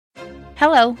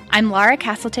Hello, I'm Laura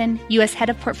Castleton, U.S. Head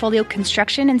of Portfolio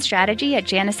Construction and Strategy at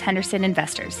Janus Henderson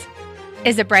Investors.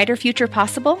 Is a brighter future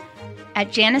possible?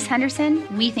 At Janus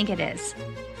Henderson, we think it is.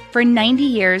 For 90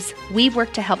 years, we've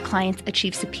worked to help clients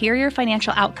achieve superior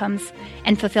financial outcomes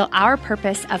and fulfill our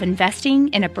purpose of investing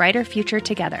in a brighter future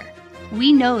together.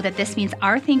 We know that this means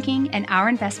our thinking and our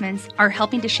investments are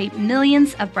helping to shape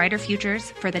millions of brighter futures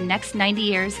for the next 90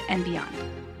 years and beyond.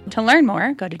 To learn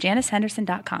more, go to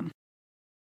janushenderson.com.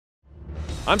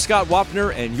 I'm Scott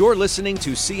Wapner, and you're listening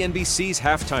to CNBC's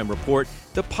Halftime Report,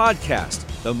 the podcast,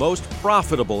 the most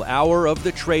profitable hour of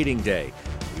the trading day.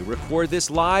 We record this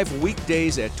live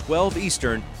weekdays at 12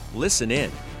 Eastern. Listen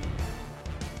in.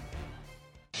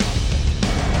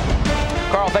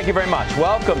 Carl, thank you very much.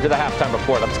 Welcome to the Halftime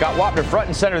Report. I'm Scott Wapner, front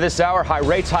and center this hour. High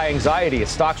rates, high anxiety as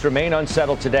stocks remain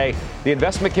unsettled today. The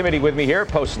investment committee with me here at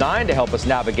Post 9 to help us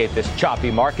navigate this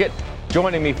choppy market.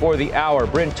 Joining me for the hour,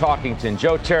 Bryn Talkington,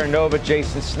 Joe Terranova,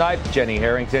 Jason Snipe, Jenny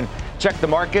Harrington. Check the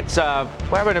markets.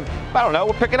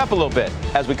 We're picking up a little bit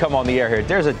as we come on the air here.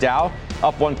 There's a Dow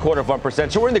up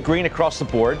 0.25%. So we're in the green across the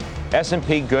board.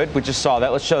 S&P good. We just saw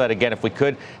that. Let's show that again if we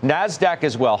could. NASDAQ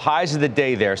as well. Highs of the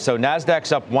day there. So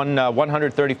NASDAQ's up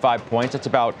 135 points. That's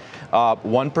about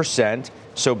 1%.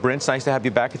 So Bryn, it's nice to have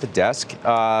you back at the desk.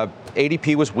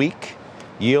 ADP was weak.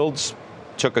 Yields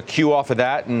took a cue off of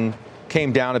that and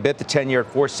came down a bit. The 10-year at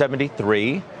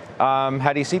 473.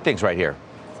 How do you see things right here?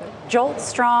 Jolt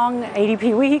strong,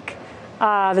 ADP weak.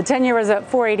 The 10-year was at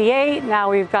 488.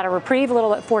 Now we've got a reprieve a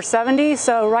little at 470.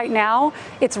 So right now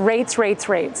it's rates.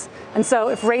 And so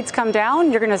if rates come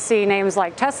down, you're going to see names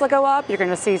like Tesla go up. You're going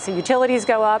to see some utilities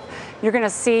go up. You're going to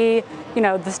see,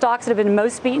 the stocks that have been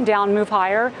most beaten down move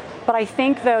higher. But I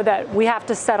think, though, that we have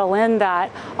to settle in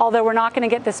that although we're not going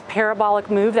to get this parabolic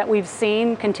move that we've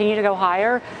seen continue to go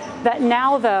higher, that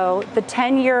now, though, the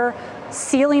 10-year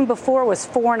ceiling before was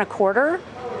 4.25.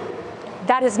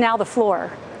 That is now the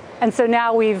floor. And so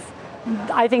now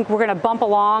I think we're going to bump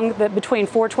along between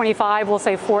 425, we'll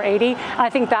say 480. And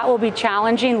I think that will be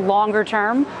challenging longer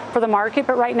term for the market.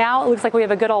 But right now, it looks like we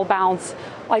have a good old bounce,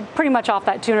 like pretty much off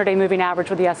that 200-day moving average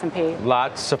with the S&P.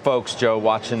 Lots of folks, Joe,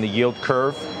 watching the yield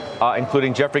curve,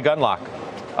 including Jeffrey Gundlach.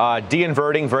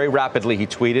 De-inverting very rapidly, he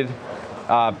tweeted.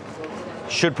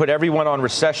 Should put everyone on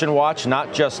recession watch,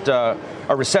 not just a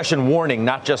recession warning,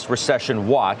 not just recession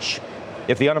watch.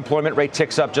 If the unemployment rate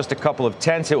ticks up just a couple of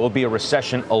tenths, it will be a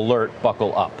recession alert.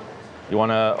 Buckle up. You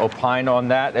want to opine on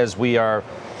that as we are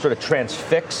sort of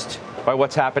transfixed by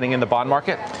what's happening in the bond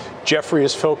market? Jeffrey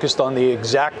is focused on the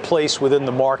exact place within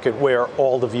the market where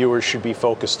all the viewers should be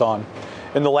focused on.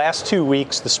 In the last 2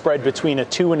 weeks, the spread between a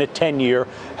 2 and a 10-year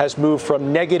has moved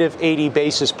from negative 80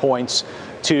 basis points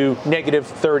to negative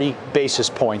 30 basis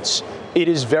points. It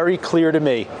is very clear to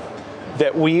me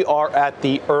that we are at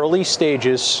the early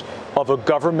stages of a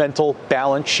governmental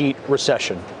balance sheet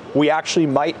recession. We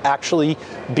might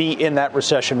be in that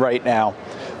recession right now.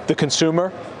 The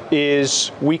consumer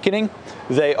is weakening.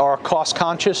 They are cost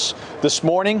conscious. This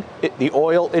morning, the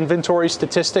oil inventory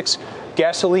statistics,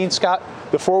 gasoline, Scott,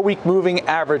 the 4-week moving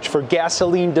average for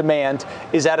gasoline demand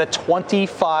is at a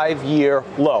 25-year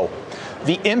low.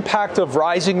 The impact of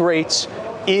rising rates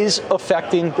is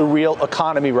affecting the real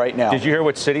economy right now. Did you hear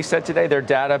what Citi said today? Their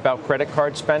data about credit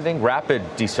card spending, rapid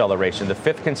deceleration, the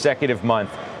 5th consecutive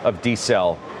month of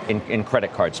decel in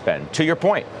credit card spend. To your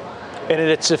point. And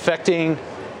it's affecting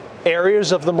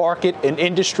areas of the market and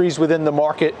industries within the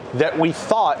market that we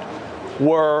thought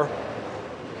were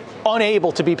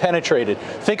unable to be penetrated.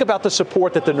 Think about the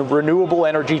support that the renewable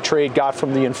energy trade got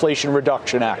from the Inflation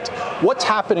Reduction Act. What's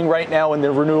happening right now in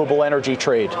the renewable energy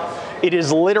trade? It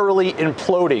is literally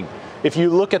imploding. If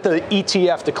you look at the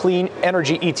ETF, the clean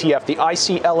energy ETF, the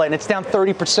ICLN, it's down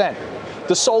 30%.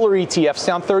 The solar ETF's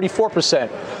down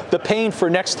 34%. The pain for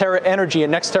NextEra Energy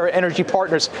and NextEra Energy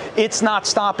Partners, it's not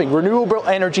stopping. Renewable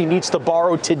energy needs to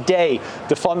borrow today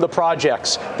to fund the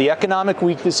projects. The economic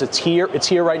weakness, it's here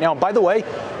right now. And by the way,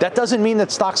 that doesn't mean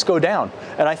that stocks go down.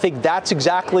 And I think that's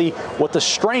exactly what the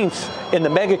strength in the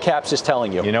mega caps is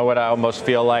telling you. You know what I almost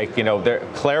feel like?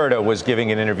 Clarida was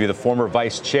giving an interview, the former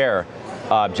vice chair,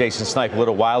 Jason Snipe, a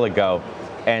little while ago,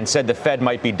 and said the Fed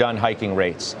might be done hiking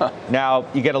rates. Now,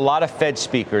 you get a lot of Fed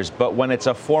speakers, but when it's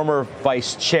a former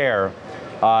vice chair,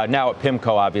 now at PIMCO,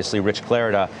 obviously, Rich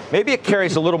Clarida, maybe it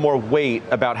carries a little more weight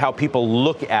about how people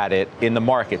look at it in the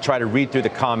market, try to read through the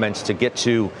comments to get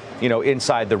to,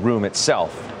 inside the room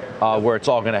itself, where it's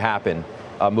all going to happen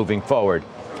moving forward.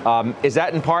 Is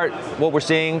that in part what we're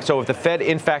seeing? So if the Fed,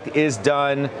 in fact, is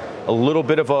done, a little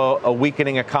bit of a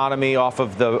weakening economy off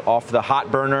the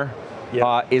hot burner,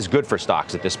 is good for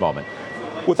stocks at this moment?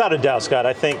 Without a doubt, Scott.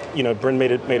 I think, Bryn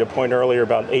made a point earlier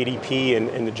about ADP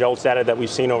and the JOLTS data that we've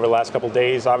seen over the last couple of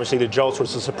days. Obviously, the JOLTS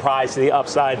was a surprise to the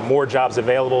upside, more jobs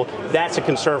available. That's a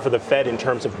concern for the Fed in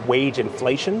terms of wage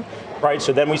inflation, right?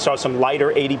 So then we saw some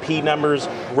lighter ADP numbers,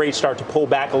 rates start to pull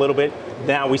back a little bit.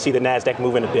 Now we see the NASDAQ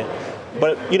moving a bit.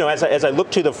 But, as I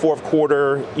look to the fourth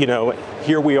quarter,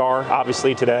 here we are,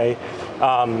 obviously, today.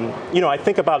 I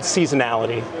think about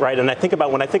seasonality, right? And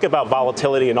when I think about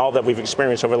volatility and all that we've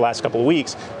experienced over the last couple of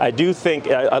weeks, I do think,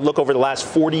 I look over the last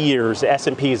 40 years, the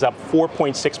S&P is up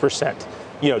 4.6%.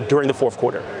 During the fourth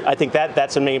quarter. I think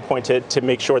that's a main point to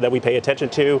make sure that we pay attention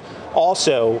to.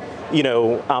 Also,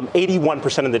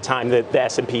 81% of the time that the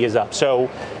S&P is up. So,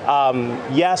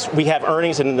 yes, we have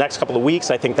earnings in the next couple of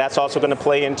weeks. I think that's also going to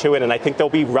play into it, and I think they'll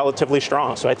be relatively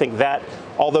strong. So I think that,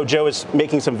 although Joe is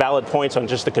making some valid points on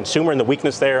just the consumer and the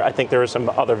weakness there, I think there are some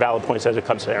other valid points as it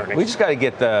comes to earnings. We just got to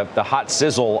get the hot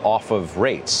sizzle off of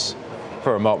rates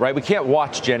for a moment, right? We can't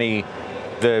watch, Jenny,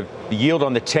 the yield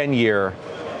on the 10-year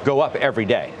go up every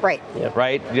day. Right. Yeah.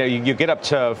 Right? You get up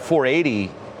to 480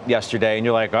 yesterday, and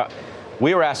you're like,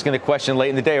 we were asking the question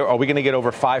late in the day, are we going to get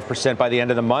over 5% by the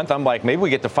end of the month? I'm like, maybe we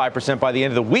get to 5% by the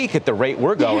end of the week at the rate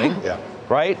we're going. Yeah.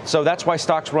 Right? So that's why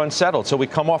stocks run settled. So we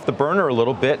come off the burner a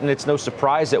little bit, and it's no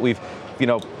surprise that we've,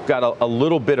 got a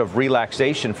little bit of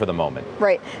relaxation for the moment.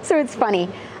 Right. So it's funny.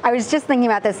 I was just thinking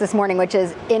about this morning, which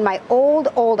is in my old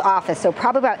office, so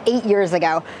probably about 8 years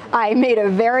ago, I made a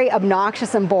very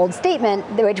obnoxious and bold statement,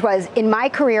 which was, in my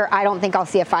career, I don't think I'll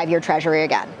see a 5-year treasury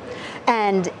again.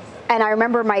 And I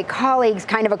remember my colleagues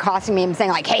kind of accosting me and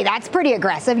saying, like, hey, that's pretty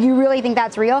aggressive. You really think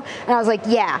that's real? And I was like,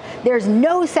 yeah, there's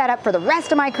no setup for the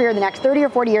rest of my career, the next 30 or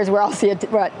 40 years, where I'll see a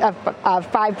 5%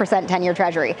 10-year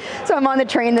treasury. So I'm on the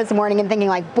train this morning and thinking,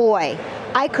 like, boy,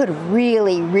 I could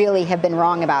really, really have been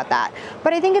wrong about that.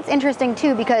 But I think it's interesting,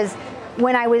 too, because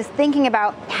when I was thinking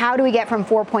about how do we get from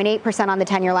 4.8% on the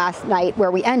 10-year last night, where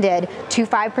we ended, to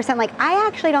 5%, like, I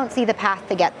actually don't see the path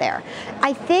to get there.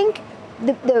 I think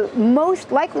the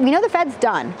most likely, we know the Fed's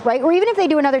done, right? Or even if they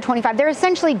do another 25, they're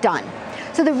essentially done.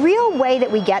 So the real way that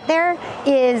we get there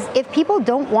is if people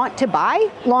don't want to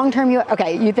buy long-term,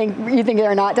 okay, you think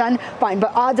they're not done? Fine,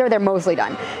 but odds are they're mostly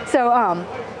done.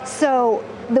 So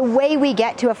the way we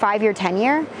get to a 5-year,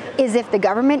 10-year is if the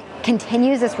government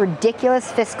continues this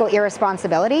ridiculous fiscal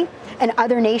irresponsibility and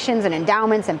other nations and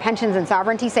endowments and pensions and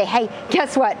sovereignty say, hey,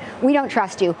 guess what? We don't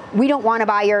trust you. We don't want to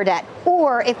buy your debt.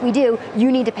 Or if we do,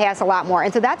 you need to pay us a lot more.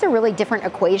 And so that's a really different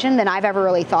equation than I've ever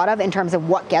really thought of in terms of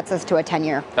what gets us to a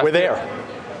 10-year. We're there.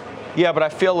 Yeah, but I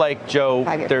feel like, Joe,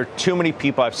 there are too many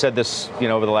people, I've said this,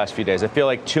 over the last few days, I feel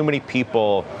like too many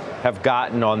people have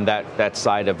gotten on that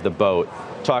side of the boat,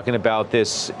 talking about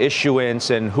this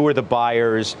issuance and who are the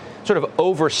buyers, sort of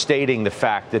overstating the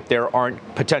fact that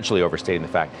potentially overstating the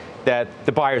fact that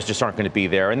the buyers just aren't going to be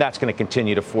there, and that's going to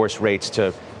continue to force rates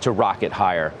to rocket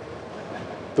higher.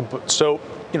 So,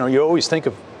 you always think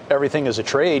of everything as a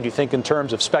trade. You think in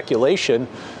terms of speculation.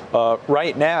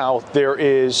 Right now, there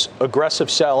is aggressive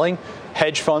selling.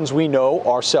 Hedge funds, we know,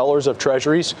 are sellers of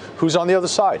treasuries. Who's on the other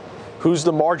side? Who's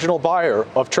the marginal buyer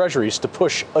of treasuries to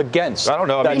push against? I don't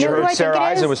know. I mean, you heard Sarah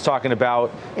Eisen was talking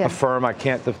about a firm. I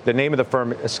can't. The name of the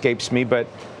firm escapes me, but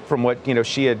from what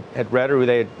she had read or who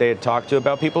they had talked to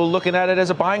about, people looking at it as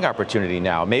a buying opportunity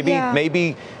now.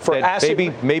 Maybe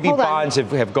bonds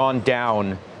have gone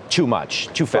down too much,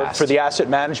 too fast. For the asset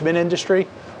management industry,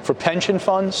 for pension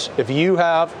funds, if you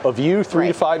have a view 3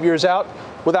 to 5 years out,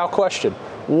 without question,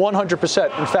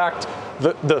 100%. In fact,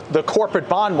 the corporate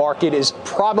bond market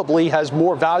probably has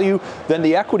more value than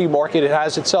the equity market it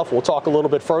has itself. We'll talk a little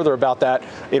bit further about that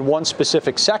in one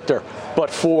specific sector. But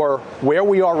for where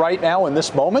we are right now in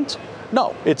this moment,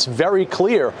 no, it's very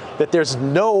clear that there's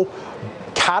no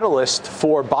catalyst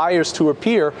for buyers to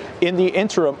appear in the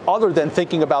interim other than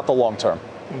thinking about the long term.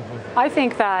 I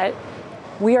think that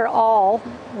we are all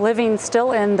living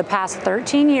still in the past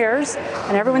 13 years,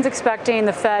 and everyone's expecting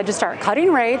the Fed to start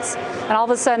cutting rates, and all of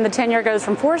a sudden the 10-year goes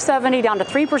from 4.70 down to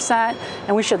 3%,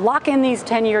 and we should lock in these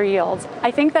 10-year yields.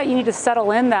 I think that you need to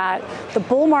settle in that the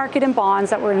bull market in bonds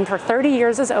that we're in for 30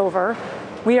 years is over.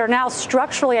 We are now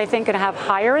structurally, I think, going to have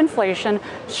higher inflation,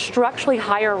 structurally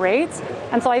higher rates.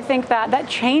 And so I think that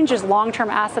changes long-term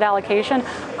asset allocation.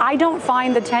 I don't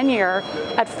find the 10-year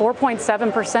at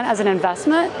 4.7% as an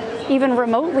investment even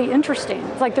remotely interesting.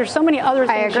 It's like there's so many other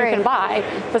things you can buy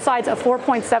besides a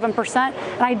 4.7%.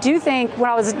 And I do think, when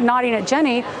I was nodding at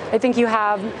Jenny, I think you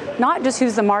have not just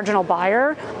who's the marginal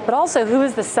buyer, but also who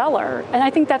is the seller. And I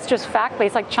think that's just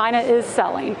fact-based. Like China is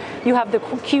selling. You have the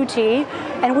QT,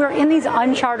 and we're in these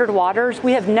uncharted waters.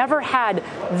 We have never had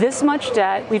this much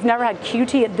debt. We've never had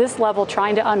QT at this level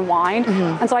trying to unwind.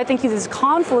 And so I think this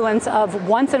confluence of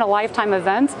once in a lifetime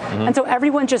events. And so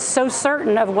everyone's just so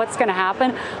certain of what's going to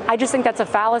happen. I just think that's a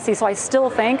fallacy. So I still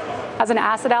think as an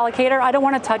asset allocator, I don't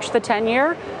want to touch the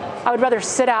 10-year. I would rather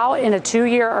sit out in a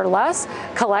 2-year or less,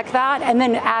 collect that, and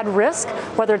then add risk,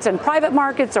 whether it's in private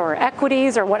markets or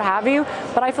equities or what have you.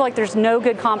 But I feel like there's no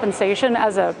good compensation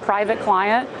as a private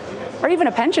client or even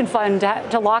a pension fund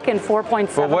to lock in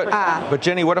 4.7%. But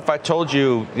Jenny, what if I told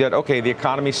you that, okay, the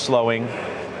economy's slowing,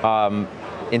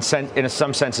 in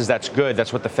some senses that's good,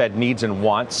 that's what the Fed needs and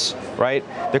wants, right?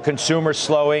 The consumer's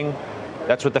slowing,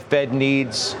 that's what the Fed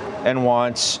needs and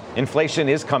wants. Inflation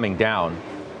is coming down.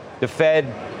 The Fed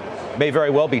may very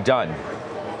well be done.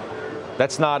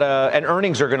 That's not and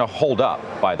earnings are going to hold up,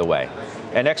 by the way.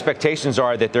 And expectations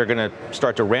are that they're going to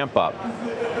start to ramp up.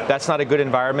 That's not a good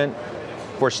environment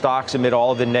for stocks amid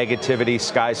all of the negativity,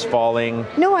 skies falling?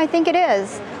 No, I think it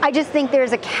is. I just think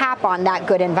there's a cap on that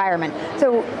good environment.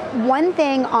 So one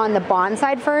thing on the bond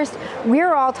side first,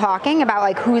 we're all talking about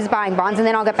like who's buying bonds, and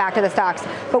then I'll get back to the stocks,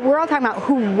 but we're all talking about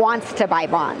who wants to buy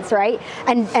bonds, right?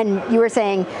 And you were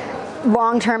saying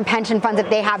long-term pension funds, if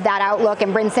they have that outlook,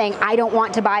 and Bryn's saying, I don't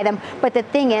want to buy them. But the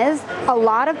thing is, a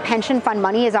lot of pension fund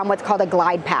money is on what's called a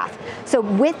glide path. So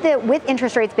with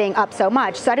interest rates being up so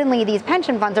much, suddenly these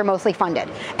pension funds are mostly funded,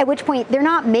 at which point they're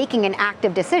not making an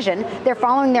active decision. They're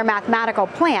following their mathematical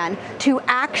plan to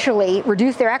actually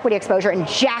reduce their equity exposure and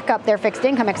jack up their fixed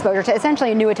income exposure to essentially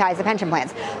annuitize the pension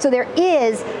plans. So there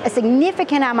is a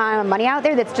significant amount of money out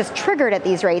there that's just triggered at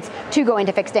these rates to go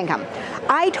into fixed income.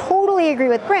 I totally agree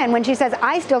with Bryn when she says,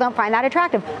 I still don't find that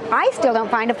attractive. I still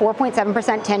don't find a 4.7%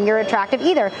 10-year attractive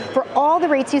either for all the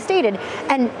rates you stated.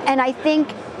 And I think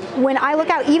when I look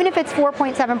out, even if it's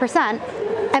 4.7%,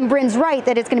 and Bryn's right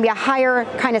that it's going to be a higher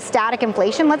kind of static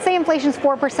inflation, let's say inflation's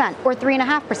 4% or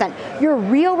 3.5%, your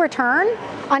real return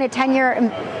on a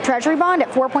 10-year treasury bond at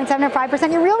 4.7 or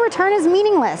 5%, your real return is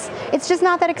meaningless. It's just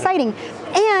not that exciting.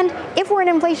 And if we're in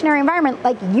an inflationary environment,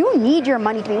 like, you need your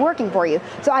money to be working for you.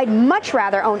 So I'd much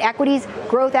rather own equities,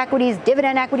 growth equities,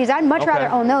 dividend equities. I'd much rather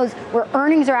own those where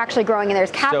earnings are actually growing and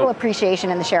there's capital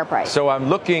appreciation in the share price. So I'm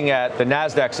looking at the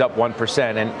NASDAQ's up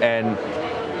 1%, and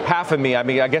half of me, I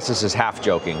mean, I guess this is half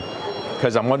joking,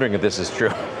 because I'm wondering if this is true,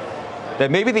 that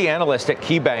maybe the analyst at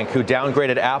KeyBank who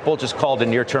downgraded Apple just called a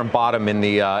near-term bottom in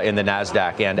the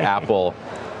NASDAQ and Apple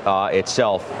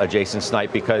itself, Jason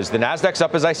Snipe, because the NASDAQ's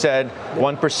up, as I said,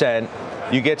 1%.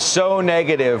 You get so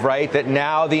negative, right, that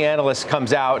now the analyst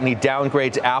comes out and he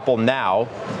downgrades Apple now.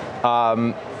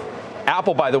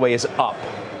 Apple, by the way, is up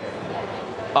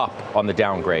on the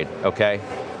downgrade, okay?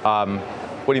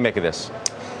 What do you make of this?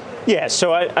 Yeah,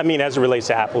 so I mean, as it relates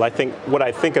to Apple, I think what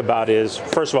I think about is,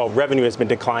 first of all, revenue has been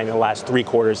declining in the last 3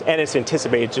 quarters, and it's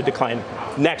anticipated to decline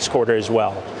next quarter as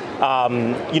well.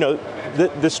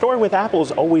 The story with Apple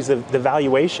is always the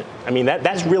valuation. I mean,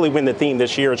 that's really been the theme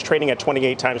this year. It's trading at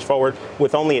 28 times forward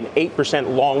with only an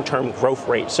 8% long-term growth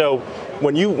rate. So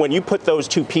when you put those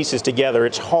two pieces together,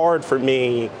 it's hard for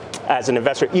me as an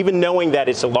investor, even knowing that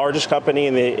it's the largest company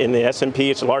in the S&P,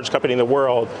 it's the largest company in the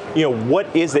world.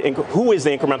 Who is the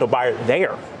incremental buyer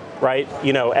there? Right,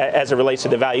 as it relates to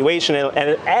the valuation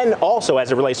and also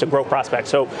as it relates to growth prospects.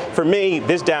 So for me,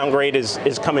 this downgrade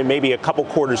is coming maybe a couple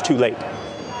quarters too late.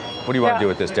 What do you want to do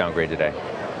with this downgrade today?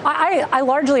 I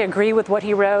largely agree with what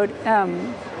he wrote.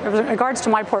 In regards to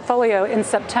my portfolio, in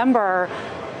September,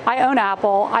 I own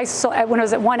Apple. When it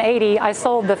was at 180, I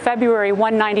sold the February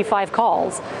 195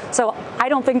 calls. So I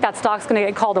don't think that stock's going to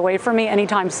get called away from me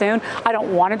anytime soon. I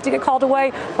don't want it to get called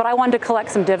away, but I wanted to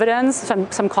collect some dividends,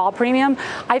 some call premium.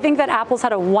 I think that Apple's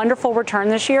had a wonderful return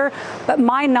this year, but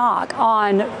my knock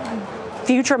on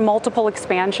future multiple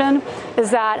expansion is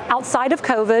that outside of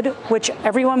COVID, which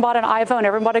everyone bought an iPhone,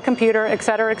 everyone bought a computer, et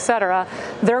cetera,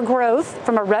 their growth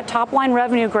from a top line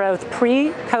revenue growth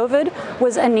pre-COVID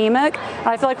was anemic. And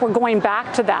I feel like we're going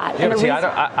back to that. Yeah, but see,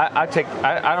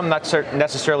 I'm not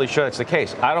necessarily sure that's the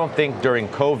case. I don't think during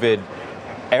COVID,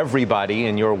 everybody,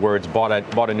 in your words, bought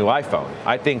a new iPhone.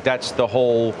 I think that's the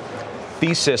whole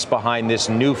thesis behind this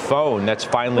new phone that's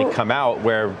finally come out,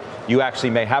 where you actually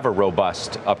may have a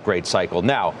robust upgrade cycle.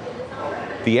 Now,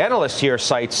 the analyst here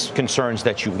cites concerns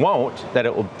that you won't, that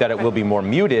it will be more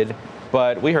muted,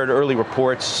 but we heard early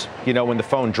reports, when the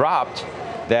phone dropped,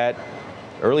 that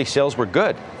early sales were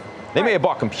good. They may have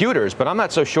bought computers, but I'm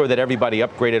not so sure that everybody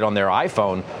upgraded on their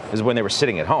iPhone is when they were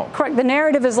sitting at home. Correct. The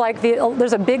narrative is like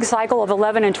there's a big cycle of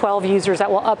 11 and 12 users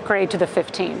that will upgrade to the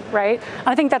 15, right?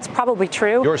 I think that's probably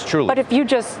true. Yours truly. But if you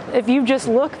just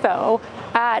look, though,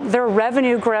 at their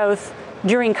revenue growth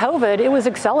during COVID, it was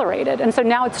accelerated. And so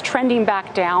now it's trending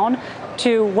back down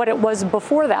to what it was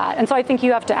before that. And so I think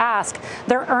you have to ask,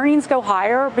 their earnings go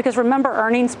higher? Because remember,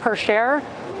 earnings per share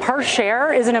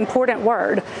is an important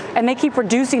word, and they keep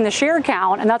reducing the share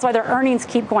count, and that's why their earnings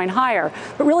keep going higher.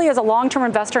 But really, as a long-term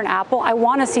investor in Apple, I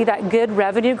want to see that good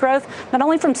revenue growth, not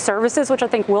only from services, which I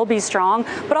think will be strong,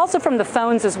 but also from the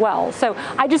phones as well. So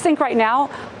I just think right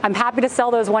now, I'm happy to sell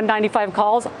those 195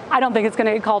 calls. I don't think it's going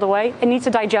to get called away. It needs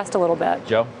to digest a little bit.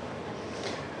 Joe?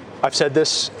 I've said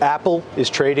this, Apple is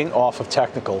trading off of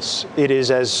technicals. It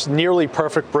is as nearly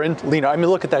perfect, Bryn. Lena, I mean,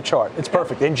 look at that chart. It's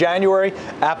perfect. In January,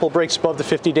 Apple breaks above the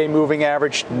 50-day moving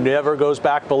average, never goes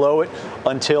back below it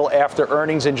until after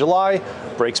earnings in July,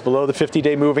 breaks below the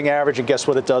 50-day moving average, and guess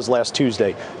what it does last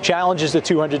Tuesday? Challenges the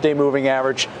 200-day moving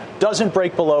average, doesn't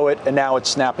break below it, and now it's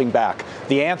snapping back.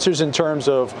 The answers in terms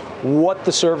of what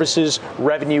the services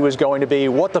revenue is going to be,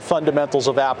 what the fundamentals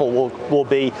of Apple will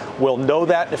be, we'll know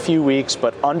that in a few weeks,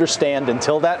 but understand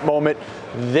until that moment,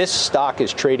 this stock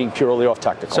is trading purely off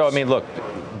technicals. So, I mean, look,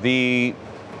 the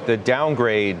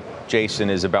downgrade, Jason,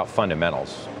 is about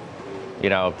fundamentals. You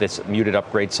know, this muted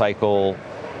upgrade cycle,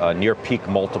 near peak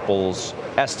multiples,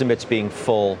 estimates being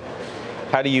full.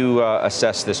 How do you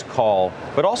assess this call?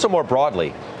 But also more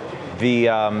broadly, the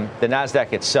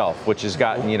NASDAQ itself, which has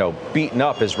gotten, beaten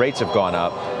up as rates have gone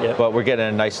up, but we're getting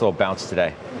a nice little bounce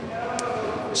today.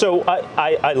 So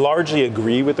I largely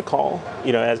agree with the call.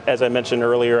 As I mentioned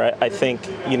earlier, I think,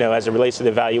 as it relates to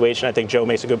the valuation, I think Joe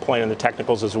makes a good point on the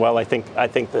technicals as well. I think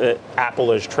that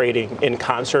Apple is trading in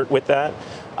concert with that.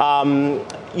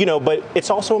 But it's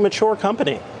also a mature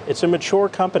company. It's a mature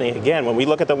company. Again, when we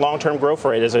look at the long-term growth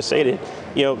rate, as I stated,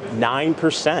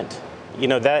 9%.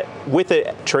 That with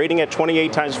it trading at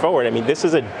 28 times forward, I mean, this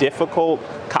is a difficult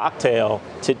cocktail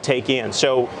to take in.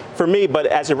 So for me, but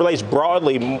as it relates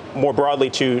more broadly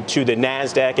to the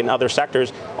NASDAQ and other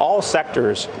sectors, all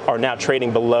sectors are now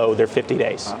trading below their 50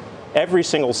 days. Every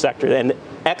single sector. And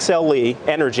XLE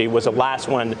Energy was the last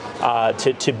one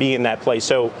to be in that place.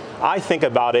 So I think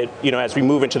about it, as we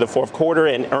move into the fourth quarter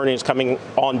and earnings coming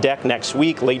on deck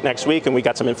late next week, and we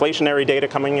got some inflationary data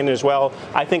coming in as well.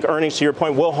 I think earnings, to your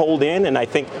point, will hold in, and I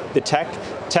think the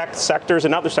tech sectors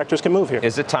and other sectors can move here.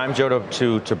 Is it time, Joe,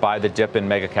 to buy the dip in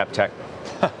mega cap tech?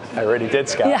 I already did,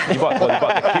 Scott. Yeah. You bought the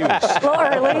Qs. A little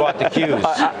early. You bought the Qs.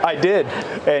 I did.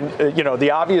 And,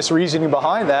 the obvious reasoning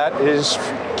behind that is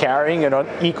carrying an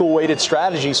equal weighted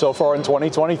strategy so far in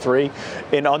 2023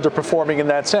 in underperforming in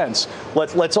that sense.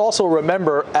 Let's also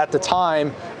remember at the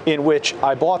time in which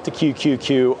I bought the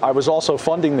QQQ, I was also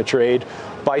funding the trade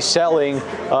by selling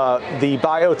the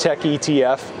biotech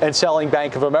ETF and selling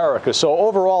Bank of America. So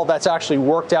overall, that's actually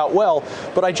worked out well.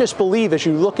 But I just believe as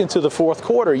you look into the fourth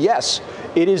quarter, yes,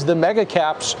 it is the mega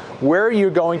caps where you're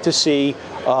going to see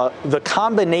the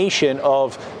combination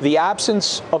of the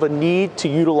absence of a need to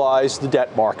utilize the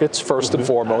debt markets, first and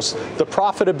foremost, the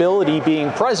profitability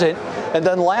being present, and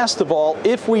then last of all,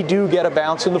 if we do get a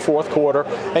bounce in the fourth quarter,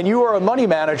 and you are a money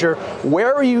manager,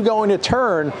 where are you going to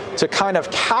turn to kind of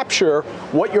capture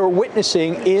what you're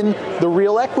witnessing in the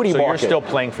real equity market? So you're still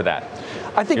playing for that?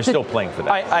 I think you're still playing for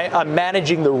that. I'm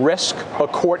managing the risk.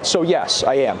 So yes,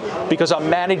 I am, because I'm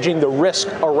managing the risk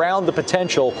around the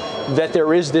potential that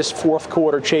there is this fourth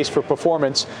quarter chase for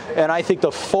performance. And I think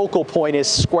the focal point is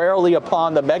squarely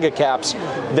upon the mega caps.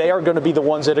 They are going to be the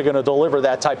ones that are going to deliver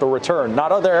that type of return,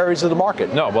 not other areas of the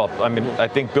market. No, well, I mean, I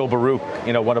think Bill Baruch,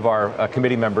 one of our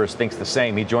committee members, thinks the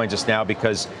same. He joins us now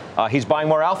because he's buying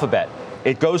more Alphabet.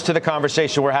 It goes to the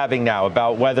conversation we're having now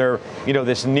about whether,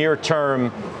 this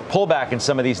near-term pullback in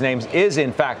some of these names is,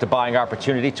 in fact, a buying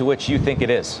opportunity, to which you think it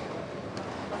is.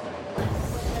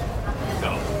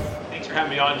 So, thanks for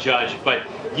having me on, Judge. But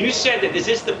you said that this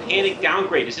is the panic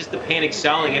downgrade. This is the panic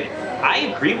selling. And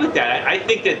I agree with that. I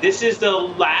think that this is the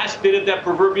last bit of that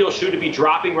proverbial shoe to be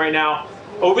dropping right now.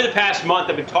 Over the past month,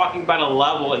 I've been talking about a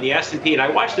level in the S&P, and I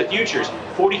watched the futures,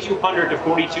 4,200 to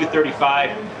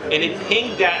 4,235, and it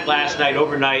pinged that last night,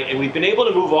 overnight, and we've been able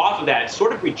to move off of that,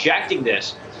 sort of rejecting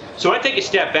this. So I take a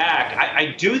step back.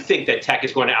 I do think that tech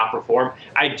is going to outperform.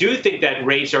 I do think that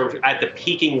rates are at the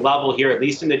peaking level here, at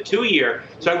least in the 2-year.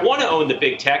 So I want to own the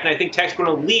big tech, and I think tech's going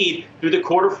to lead through the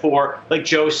quarter four. Like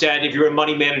Joe said, if you're a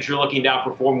money manager looking to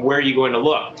outperform, where are you going to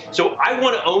look? So I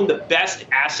want to own the best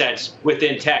assets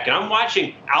within tech, and I'm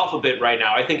watching Alphabet right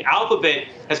now. I think Alphabet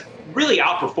has really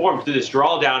outperformed through this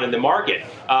drawdown in the market.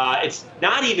 It's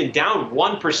not even down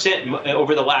 1%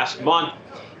 over the last month.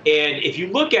 And if you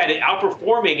look at it,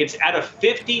 outperforming, it's at a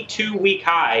 52-week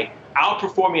high,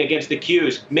 outperforming against the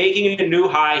Qs, making a new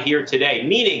high here today.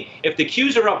 Meaning, if the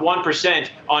Qs are up 1%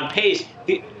 on pace,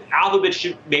 Alphabet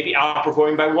should maybe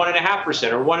outperforming by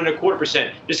 1.5% or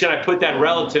 1.25%. Just kind of put that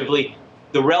relatively.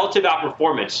 The relative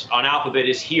outperformance on Alphabet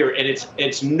is here, and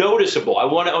it's noticeable. I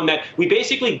want to own that. We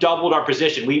basically doubled our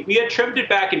position. We had trimmed it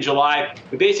back in July.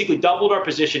 We basically doubled our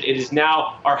position. It is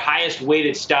now our highest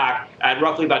weighted stock at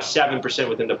roughly about 7%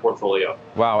 within the portfolio.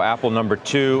 Wow, Apple number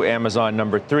 2, Amazon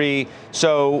number 3.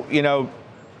 So,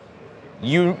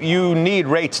 you need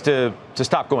rates to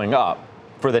stop going up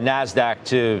for the NASDAQ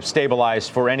to stabilize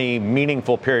for any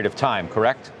meaningful period of time,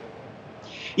 correct?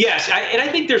 Yes, and I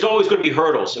think there's always going to be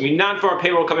hurdles. I mean, non-farm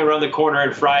payroll coming around the corner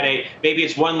on Friday. Maybe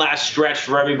it's one last stretch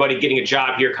for everybody getting a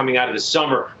job here coming out of the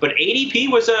summer. But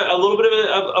ADP was a little bit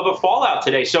of a fallout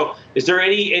today. So is there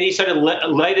any sort of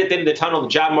light at the end of the tunnel? The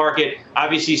job market,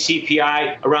 obviously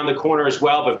CPI around the corner as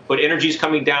well, but energy's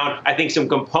coming down. I think some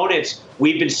components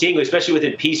we've been seeing, especially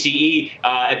within PCE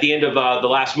at the end of the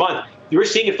last month, you were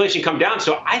seeing inflation come down.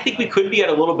 So I think we could be at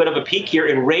a little bit of a peak here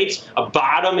in rates, a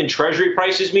bottom in treasury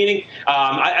prices, meaning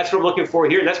that's what I'm looking for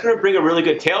here. And that's going to bring a really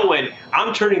good tailwind.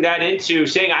 I'm turning that into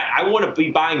saying I want to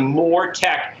be buying more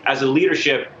tech as a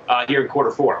leadership here in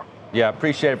Q4. Yeah,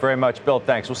 appreciate it very much. Bill,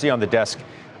 thanks. We'll see you on the desk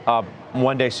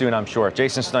one day soon, I'm sure.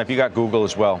 Jason Snipe, you got Google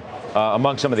as well,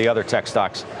 among some of the other tech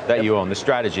stocks that you own, the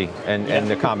strategy and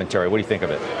the commentary. What do you think of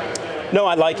it? No,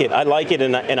 I like it.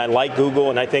 And I like Google,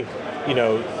 and I think,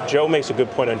 Joe makes a good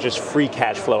point on just free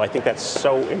cash flow. I think that's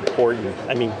so important.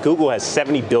 I mean, Google has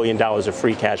 $70 billion of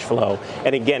free cash flow.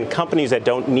 And again, companies that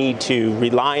don't need to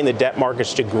rely on the debt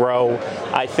markets to grow,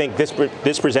 I think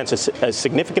this presents a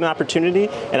significant opportunity.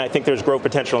 And I think there's growth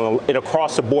potential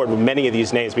across the board with many of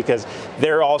these names because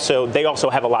they also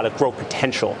have a lot of growth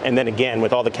potential. And then again,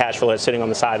 with all the cash flow that's sitting on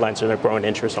the sidelines, so they're growing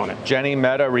interest on it. Jenny,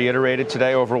 Meta reiterated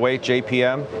today, overweight,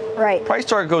 JPM. Right. Price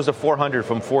target goes to 400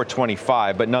 from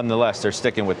 425, but nonetheless, they're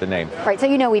sticking with the name. Right,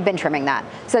 so we've been trimming that.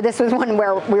 So this was one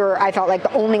where I felt like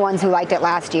the only ones who liked it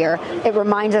last year. It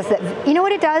reminds us that,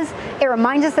 what it does? It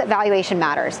reminds us that valuation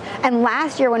matters. And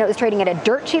last year when it was trading at a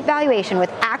dirt cheap valuation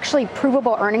with actually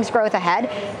provable earnings growth ahead,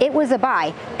 it was a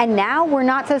buy. And now we're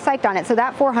not so psyched on it. So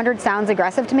that 400 sounds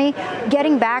aggressive to me.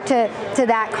 Getting back to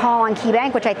that call on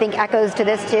KeyBank, which I think echoes to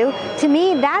this too, to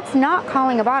me, that's not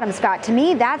calling a bottom, Scott. To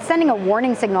me, that's sending a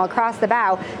warning signal across the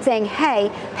bow saying,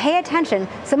 hey, pay attention.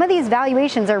 Some of these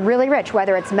valuations are really rich,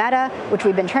 whether it's Meta, which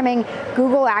we've been trimming.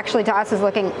 Google actually to us is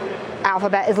looking,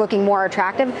 Alphabet is looking more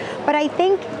attractive. But I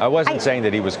think I wasn't saying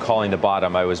that he was calling the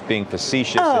bottom. I was being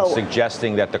facetious and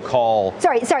suggesting that the call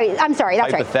I'm sorry,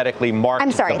 that's hypothetically marked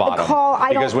the bottom. The call,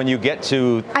 because when you get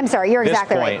to you're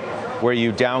exactly this point, right. Where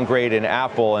you downgrade in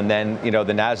Apple and then, the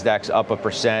NASDAQ's up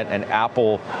 1% and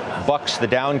Apple bucks the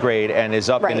downgrade and is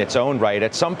up in its own right.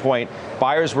 At some point,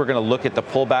 buyers were going to look at the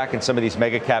pullback in some of these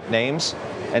mega cap names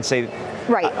and say,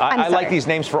 I like these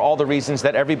names for all the reasons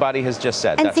that everybody has just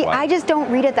said. And that's why. I just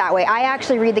don't read it that way. I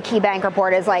actually read the KeyBank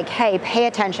report as like, hey, pay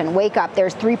attention, wake up.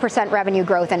 There's 3% revenue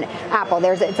growth in Apple.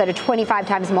 It's at a 25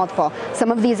 times multiple.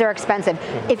 Some of these are expensive.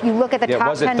 If you look at the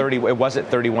top 10. It was at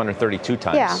 31 or 32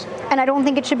 times. Yeah, and I don't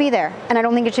think it should be there. And I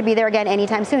don't think it should be there again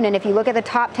anytime soon. And if you look at the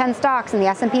top 10 stocks in the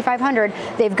S&P 500,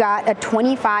 they've got a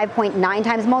 25.9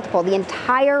 times multiple. The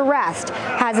entire rest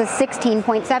has a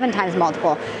 16.7 times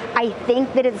multiple. I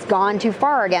think that it's gone too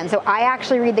far again. So I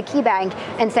actually read the KeyBank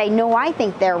and say, no, I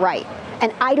think they're right.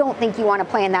 And I don't think you want to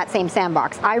play in that same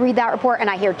sandbox. I read that report and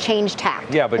I hear change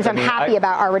tact. Yeah, but I'm happy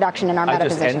about our reduction in our Meta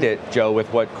position. I just end it, Joe,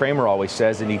 with what Cramer always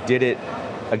says, and he did it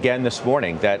again this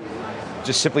morning, that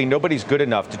just simply nobody's good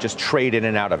enough to just trade in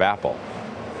and out of Apple.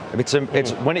 It's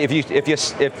when if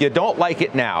you don't like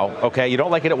it now, okay, you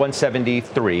don't like it at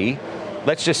 173.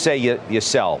 Let's just say you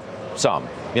sell some.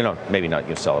 Maybe not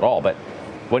you sell it all, but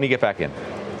when you get back in,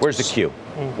 where's the cue?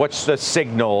 What's the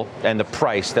signal and the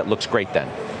price that looks great then?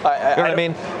 You know what I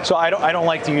mean? So I don't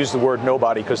like to use the word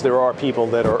nobody because there are people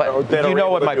that are.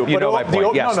 My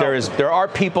point. Yes, there are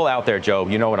people out there, Joe.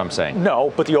 You know what I'm saying?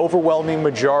 No, but the overwhelming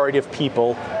majority of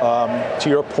people, to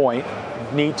your point,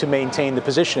 need to maintain the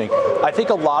positioning. I think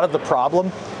a lot of the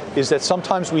problem is that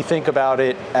sometimes we think about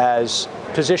it as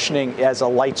positioning as a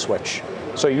light switch.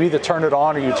 So you either turn it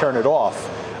on or you turn it off.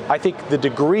 I think the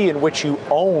degree in which you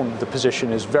own the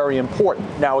position is very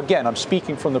important. Now, again, I'm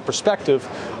speaking from the perspective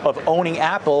of owning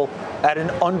Apple at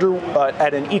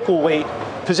an equal weight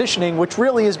positioning, which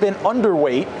really has been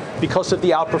underweight because of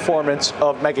the outperformance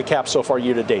of mega cap so far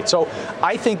year to date. So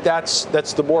I think that's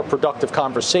the more productive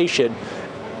conversation.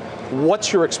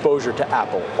 What's your exposure to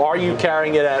Apple? Are you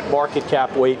carrying it at market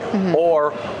cap weight,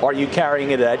 or are you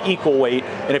carrying it at equal weight?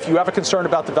 And if you have a concern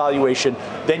about the valuation,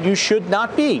 then you should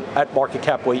not be at market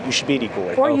cap weight. You should be at equal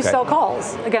weight. Or you sell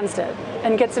calls against it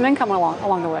and get some income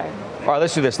along the way. All right,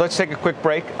 let's do this. Let's take a quick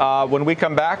break. When we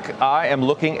come back, I am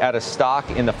looking at a stock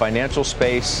in the financial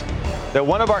space that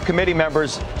one of our committee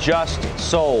members just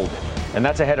sold, and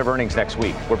that's ahead of earnings next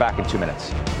week. We're back in 2 minutes.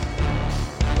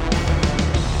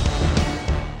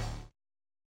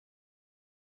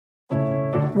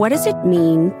 What does it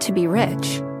mean to be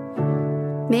rich?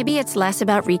 Maybe it's less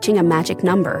about reaching a magic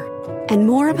number and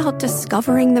more about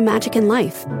discovering the magic in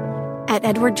life. At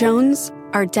Edward Jones,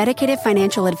 our dedicated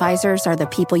financial advisors are the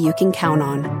people you can count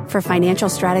on for financial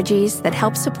strategies that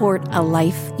help support a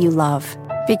life you love.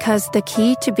 Because the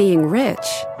key to being rich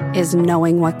is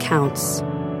knowing what counts.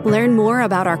 Learn more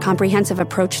about our comprehensive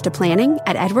approach to planning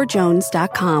at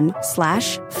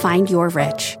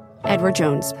edwardjones.com/findyourrich. Edward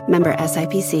Jones, member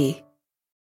SIPC.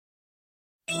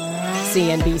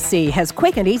 CNBC has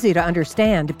quick and easy to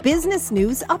understand business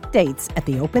news updates at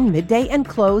the open, midday, and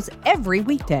close every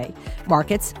weekday.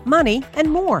 Markets, money, and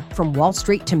more from Wall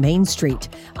Street to Main Street.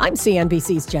 I'm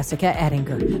CNBC's Jessica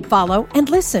Ettinger. Follow and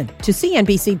listen to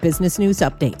CNBC Business News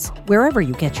Updates wherever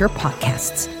you get your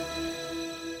podcasts.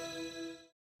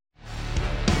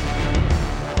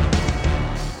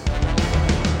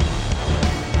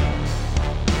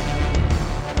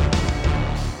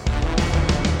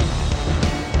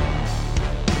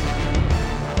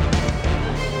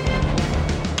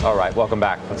 All right, welcome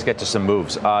back. Let's get to some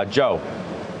moves. Joe,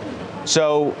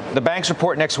 so the banks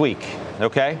report next week,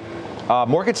 okay?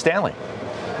 Morgan Stanley,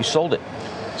 you sold it.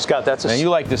 Scott, And you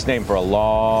like this name for a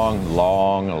long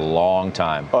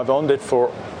time. I've owned it for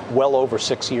well over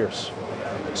 6 years.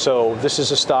 So this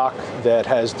is a stock that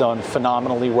has done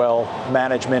phenomenally well.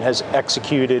 Management has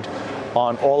executed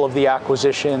on all of the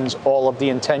acquisitions, all of the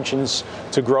intentions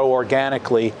to grow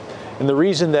organically. And the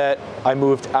reason that I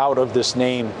moved out of this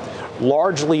name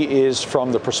largely is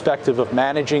from the perspective of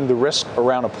managing the risk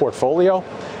around a portfolio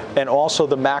and also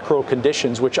the macro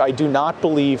conditions, which I do not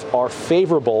believe are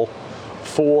favorable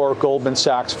for Goldman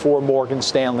Sachs, for Morgan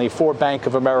Stanley, for Bank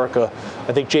of America.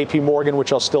 I think JP Morgan,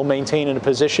 which I'll still maintain in a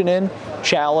position in,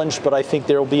 challenged, but I think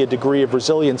there will be a degree of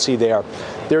resiliency there.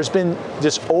 There's been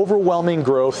this overwhelming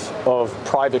growth of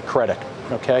private credit,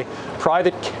 okay?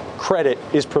 Private credit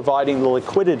is providing the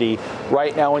liquidity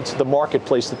right now into the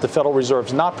marketplace that the Federal Reserve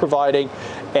is not providing,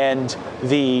 and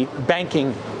the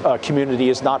banking community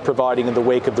is not providing in the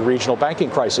wake of the regional banking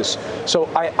crisis. So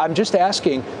I'm just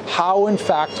asking, how in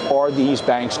fact are these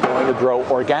banks going to grow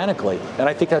organically? And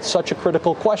I think that's such a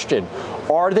critical question.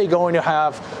 Are they going to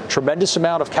have tremendous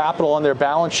amount of capital on their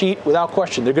balance sheet? Without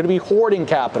question. They're going to be hoarding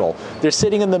capital. They're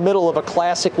sitting in the middle of a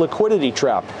classic liquidity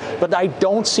trap. But I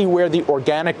don't see where the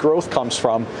organic growth comes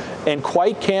from. And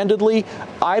quite candidly,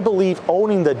 I believe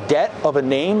owning the debt of a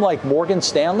name like Morgan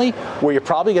Stanley, where you're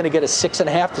probably going to get a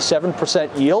 6.5% to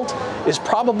 7% yield, is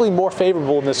probably more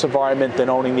favorable in this environment than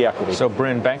owning the equity. So,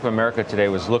 Bryn, Bank of America today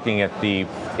was looking at the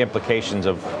implications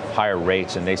of higher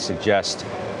rates, and they suggest,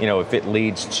 if it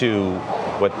leads to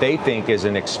what they think is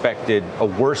a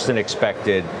worse than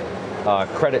expected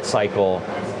credit cycle,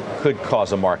 could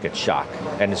cause a market shock,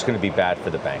 and it's going to be bad for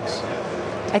the banks.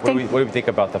 What do we think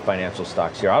about the financial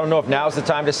stocks here? I don't know if now's the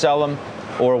time to sell them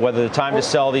or whether the time to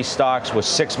sell these stocks was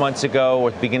 6 months ago or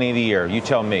at the beginning of the year. You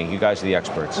tell me. You guys are the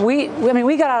experts. We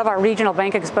got out of our regional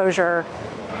bank exposure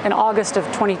in August of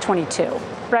 2022,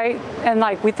 right? And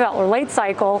we felt we're late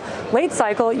cycle,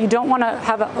 you don't want to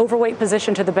have an overweight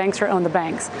position to the banks or own the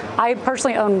banks. I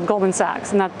personally own Goldman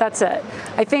Sachs, and that's it.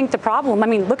 I think the problem,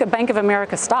 look at Bank of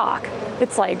America stock.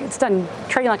 It's done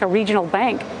trading like a regional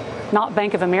bank, not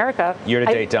Bank of America. Year to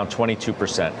date down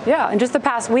 22%. Yeah, and just the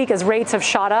past week as rates have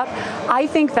shot up, I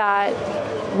think that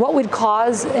what would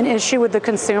cause an issue with the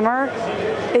consumer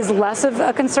is less of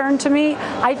a concern to me.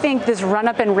 I think this run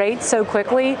up in rates so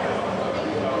quickly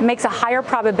makes a higher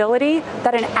probability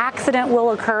that an accident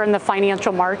will occur in the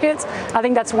financial markets. I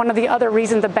think that's one of the other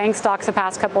reasons the bank stocks the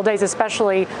past couple of days,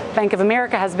 especially Bank of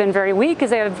America, has been very weak,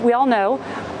 is we all know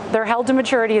their held to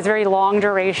maturity is very long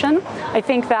duration. I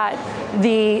think that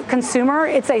the consumer,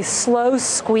 it's a slow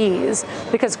squeeze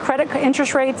because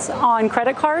interest rates on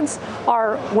credit cards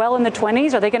are well in the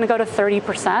 20s. Are they going to go to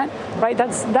 30%? Right?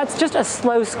 That's just a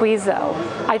slow squeeze, though.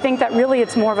 I think that really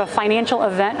it's more of a financial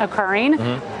event occurring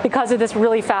because of this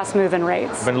really fast move in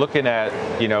rates. I've been looking at,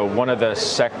 one of the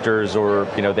sectors or,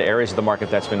 the areas of the market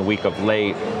that's been weak of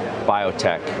late,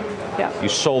 biotech. Yeah. You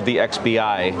sold the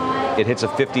XBI. It hits a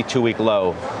 52-week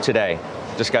low today.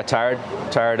 Just got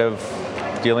tired of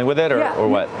dealing with it, or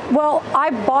what? Well, I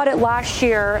bought it last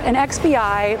year, and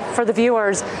XBI, for the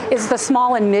viewers, is the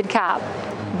small and mid-cap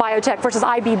biotech versus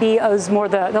IBB owes more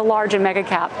the large and mega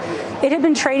cap. It had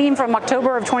been trading from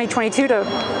October of 2022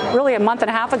 to really a month and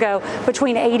a half ago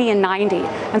between 80 and 90.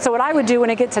 And so what I would do when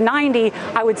it get to 90,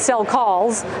 I would sell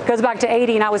calls, goes back to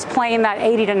 80, and I was playing that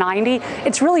 80 to 90.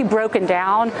 It's really broken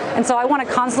down. And so I want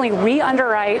to constantly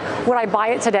re-underwrite, would I buy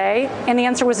it today? And the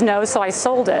answer was no, so I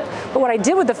sold it. But what I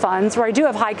did with the funds, where I do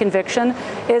have high conviction,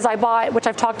 is I bought, which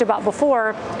I've talked about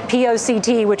before,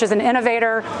 POCT, which is an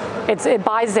innovator. It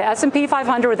buys the S&P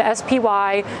 500 with the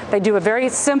SPY. They do a very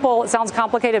simple, it sounds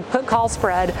complicated, put-call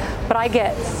spread, but I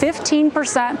get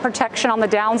 15% protection on the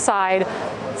downside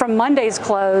from Monday's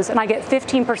close, and I get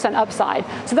 15% upside.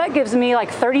 So that gives me like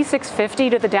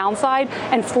 36.50 to the downside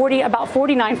and about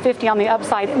 49.50 on the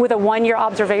upside with a 1-year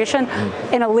observation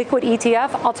in a liquid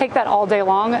ETF. I'll take that all day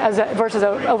long versus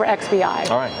over XBI.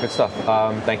 All right, good stuff.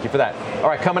 Thank you for that. All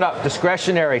right, coming up,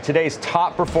 discretionary, today's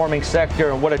top performing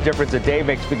sector, and what a difference a day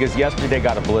makes because yesterday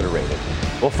got obliterated.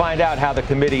 We'll find out how the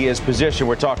committee is positioned.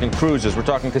 We're talking cruises, we're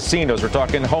talking casinos, we're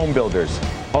talking home builders,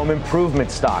 home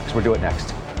improvement stocks. We'll do it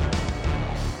next.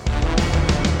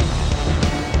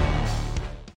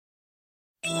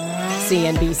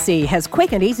 CNBC has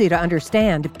quick and easy to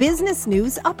understand business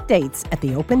news updates at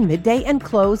the open, midday, and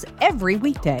close every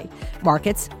weekday.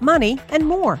 Markets, money, and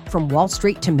more from Wall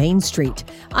Street to Main Street.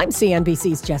 I'm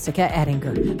CNBC's Jessica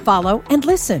Ettinger. Follow and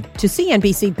listen to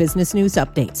CNBC Business News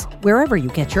Updates wherever you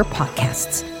get your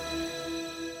podcasts.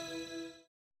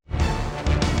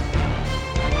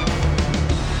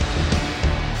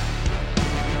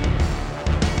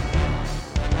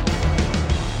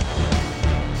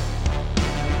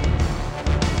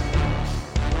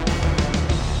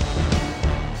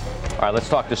 All right, let's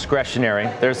talk discretionary.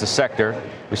 There's the sector.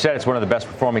 We said it's one of the best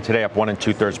performing today, up 1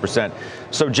 2/3%.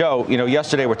 So, Joe,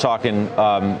 yesterday we're talking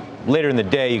later in the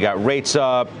day, you got rates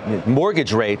up,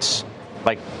 mortgage rates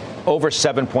like over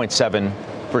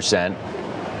 7.7%.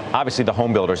 Obviously, the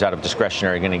home builders out of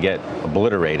discretionary are going to get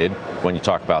obliterated when you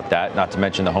talk about that, not to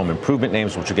mention the home improvement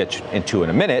names, which we'll get into in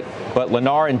a minute. But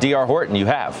Lennar and D.R. Horton, you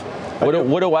have.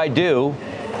 What do I do?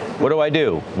 What do I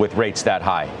do with rates that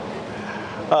high?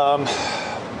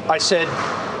 I said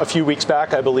a few weeks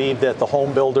back, I believe that the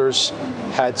home builders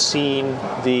had seen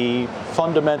the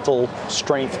fundamental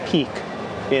strength peak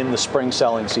in the spring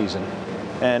selling season.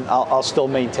 And I'll still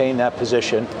maintain that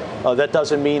position. That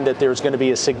doesn't mean that there's going to be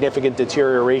a significant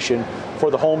deterioration for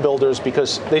the home builders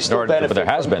because they still benefit. But there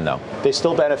has been, though. They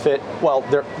still benefit. Well,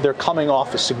 they're coming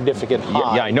off a significant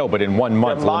high. Yeah, I know, but in 1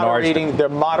 month, they're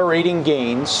moderating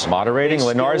gains. Moderating?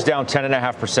 Lennar's down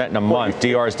 10.5% in a month.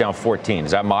 DR is down 14.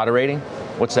 Is that moderating?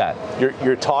 What's that?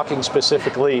 You're talking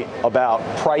specifically about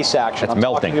price action. I'm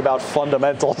talking about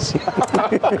fundamentals.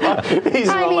 Nvidia's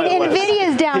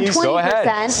down 20%. Go ahead.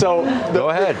 Go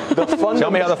ahead. Tell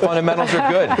me how the fundamentals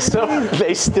are good. So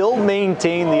they still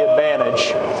maintain the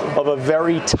advantage of a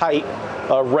very tight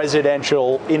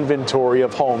residential inventory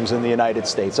of homes in the United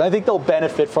States. I think they'll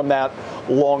benefit from that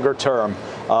longer term.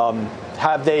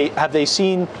 Have they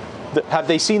seen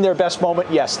their best moment?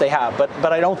 Yes, they have.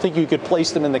 But I don't think you could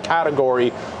place them in the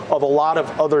category of a lot of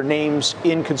other names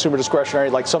in consumer discretionary,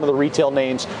 like some of the retail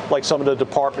names, like some of the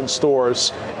department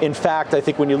stores. In fact, I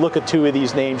think when you look at two of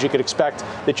these names, you could expect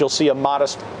that you'll see a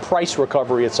modest price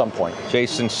recovery at some point.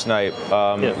 Jason Snipe,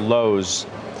 Lowe's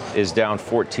is down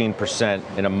 14%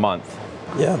 in a month.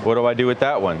 Yeah. What do I do with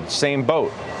that one? Same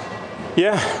boat.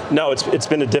 Yeah, no, it's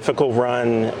been a difficult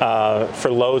run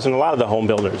for Lowe's and a lot of the home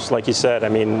builders. Like you said, I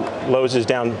mean, Lowe's is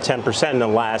down 10% in the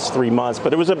last 3 months,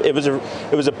 but it was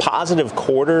a positive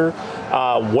quarter.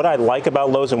 What I like about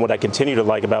Lowe's and what I continue to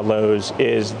like about Lowe's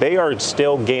is they are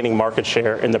still gaining market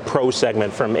share in the pro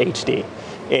segment from HD.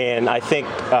 And I think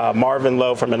Marvin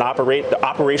Lowe, from the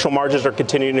operational margins are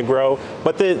continuing to grow,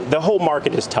 but the whole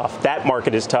market is tough. That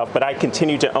market is tough, but I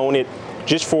continue to own it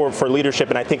just for leadership,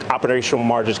 and I think operational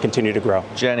margins continue to grow.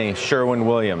 Jenny,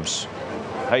 Sherwin-Williams,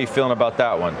 how are you feeling about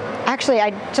that one? Actually,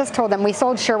 I just told them we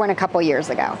sold Sherwin a couple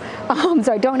years ago,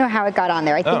 so I don't know how it got on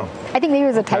there. I think maybe it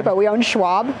was a typo. Okay. We own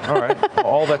Schwab. All right.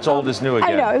 All that's old is new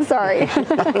again. I know. Sorry.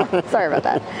 Sorry about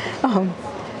that.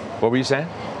 What were you saying?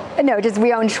 No, just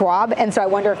we own Schwab, and so I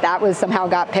wonder if that was somehow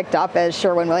got picked up as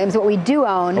Sherwin-Williams. What we do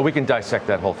own... Well, we can dissect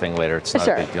that whole thing later. It's not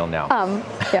a big deal now.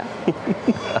 Yeah.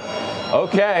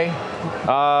 Okay.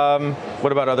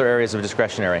 What about other areas of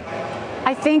discretionary?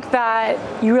 I think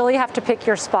that you really have to pick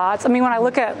your spots. I mean, when I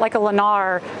look at like a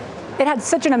Lennar, it had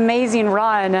such an amazing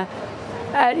run.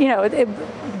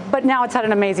 but now it's had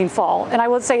an amazing fall. And I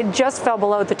would say it just fell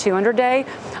below the 200-day.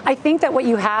 I think that what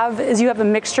you have is you have a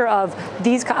mixture of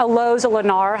these Lowe's, a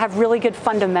Lennar have really good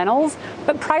fundamentals,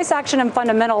 but price action and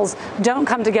fundamentals don't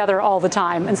come together all the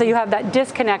time. And so you have that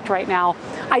disconnect right now.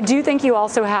 I do think you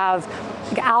also have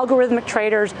algorithmic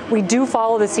traders. We do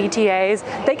follow the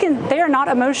CTAs. They are not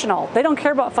emotional. They don't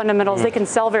care about fundamentals. They can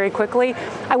sell very quickly.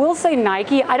 I will say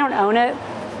Nike, I don't own it,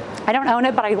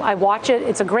 but I watch it.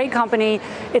 It's a great company.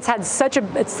 It's had such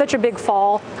a big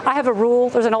fall. I have a rule.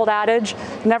 There's an old adage: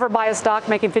 never buy a stock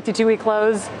making 52-week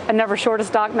lows and never short a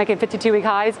stock making 52-week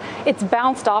highs. It's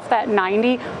bounced off that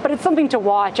 90, but it's something to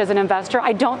watch as an investor.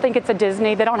 I don't think it's a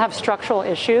Disney. They don't have structural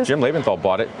issues. Jim Lebenthal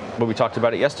bought it, but we talked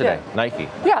about it yesterday. Yeah. Nike.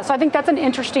 Yeah, so I think that's an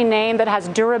interesting name that has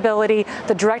durability,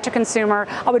 the direct-to-consumer.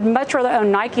 I would much rather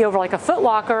own Nike over like a Foot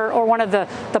Locker or one of the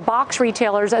box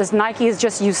retailers, as Nike is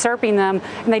just usurping them,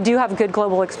 and they do have good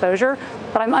global exposure,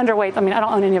 but I'm underweight. I mean, I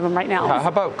don't own any of them right now. How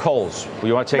about Kohl's?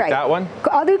 You want to take that one?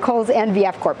 I'll do Kohl's and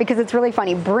VF Corp because it's really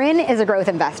funny. Bryn is a growth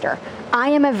investor. I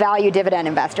am a value dividend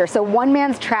investor. So one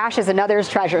man's trash is another's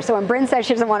treasure. So when Bryn says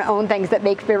she doesn't want to own things that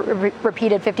make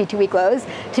repeated 52-week lows,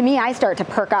 to me, I start to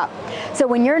perk up. So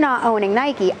when you're not owning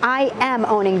Nike, I am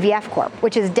owning VF Corp,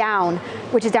 which is down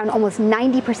almost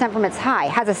 90% from its high,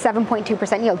 has a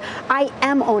 7.2% yield. I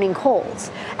am owning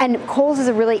Kohl's. And Kohl's is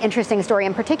a really interesting story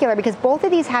in particular because both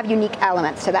of these have unique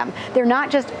elements to them. They're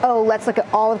not just, let's look at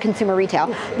all of consumer retail.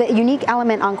 The unique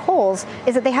element on Kohl's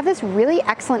is that they have this really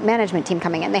excellent management team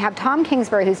coming in. They have Tom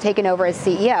Kingsbury, who's taken over as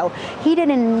CEO. He did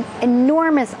an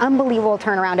enormous, unbelievable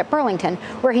turnaround at Burlington,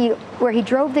 where he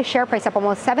drove the share price up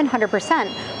almost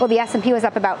 700%, while the S&P was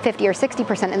up about 50 or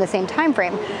 60% in the same time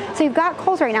frame. So you've got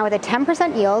Kohl's right now with a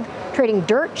 10% yield, trading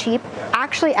dirt cheap,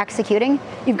 actually executing.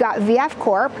 You've got VF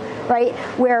Corp, right,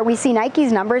 where we see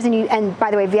Nike's numbers, and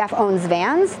by the way, VF owns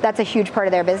Vans. That's a huge part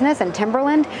of their business, and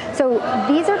Timberland. So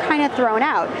these are kind of thrown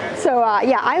out. So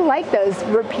I like those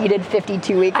repeated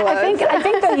 52-week lows. I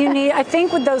think that you need. I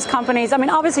think with those companies, I mean,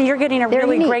 obviously you're getting a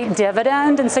really great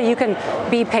dividend, and so you can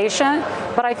be patient.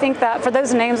 But I think that for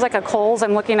those names like a Kohl's,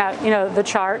 I'm looking at the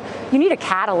chart. You need a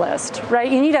catalyst,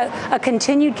 right? You need a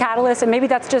continued catalyst, and maybe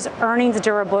that's just earnings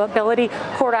durability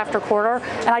quarter after quarter.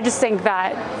 And I just think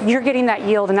that you're getting that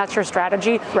yield, and that's your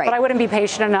strategy. Right. But I wouldn't be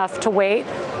patient enough to wait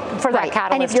for that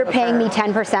catalyst. And if you're paying me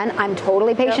 10%, I'm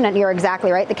totally patient, and you're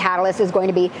exactly right. The catalyst is going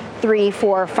to be 3,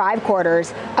 4, 5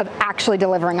 quarters of actually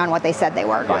delivering on what they said they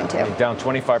were going to. Down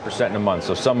 25% in a month,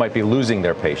 so some might be losing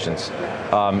their patience.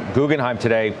 Guggenheim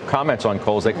today comments on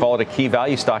Kohl's. They call it a key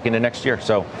value stock into next year,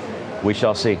 so we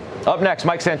shall see. Up next,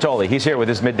 Mike Santoli. He's here with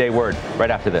his midday word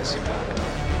right after this.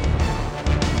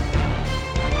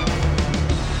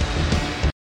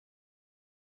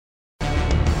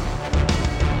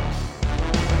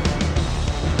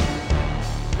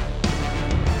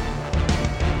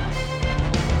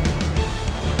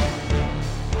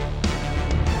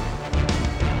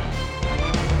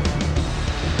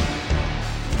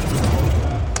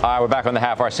 We're back on the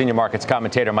half. Our senior markets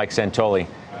commentator, Mike Santoli,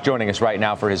 joining us right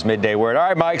now for his midday word. All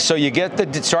right, Mike, so you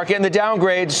start getting the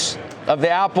downgrades of the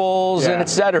Apples and et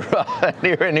cetera.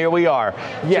 and here we are.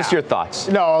 Just your thoughts.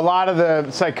 No, a lot of the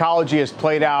psychology has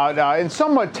played out in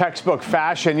somewhat textbook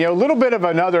fashion. A little bit of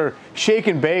another shake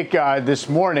and bake this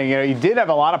morning. You did have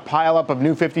a lot of pileup of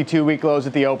new 52-week lows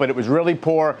at the open. It was really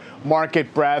poor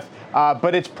market breadth.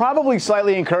 But it's probably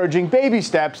slightly encouraging baby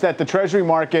steps that the Treasury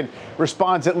market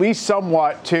responds at least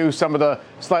somewhat to some of the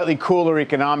slightly cooler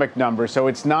economic numbers. So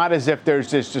it's not as if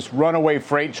there's this just runaway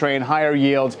freight train, higher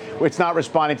yields. It's not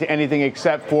responding to anything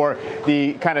except for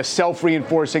the kind of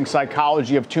self-reinforcing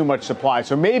psychology of too much supply.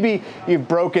 So maybe you've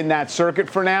broken that circuit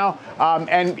for now.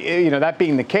 And that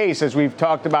being the case, as we've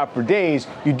talked about for days,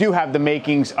 you do have the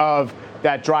makings of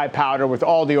that dry powder with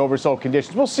all the oversold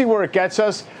conditions. We'll see where it gets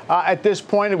us at this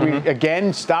point. We,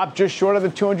 again, stopped just short of the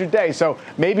 200-day. So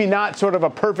maybe not sort of a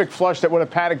perfect flush that would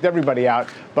have panicked everybody out,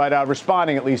 but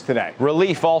responding at least today.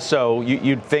 Relief also,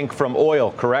 you'd think, from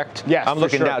oil, correct? Yes, I'm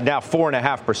looking now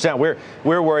 4.5%.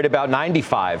 We're worried about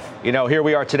 95. Here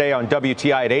we are today on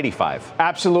WTI at 85.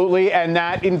 Absolutely, and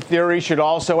that, in theory, should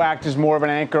also act as more of an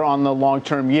anchor on the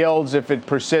long-term yields if it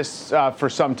persists for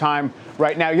some time.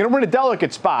 Right now, we're in a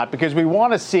delicate spot because we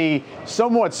want to see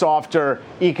somewhat softer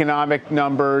economic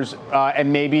numbers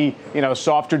and maybe,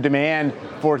 softer demand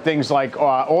for things like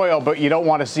oil, but you don't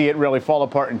want to see it really fall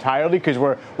apart entirely because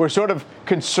we're sort of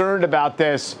concerned about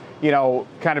this,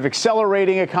 kind of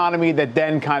accelerating economy that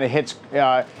then kind of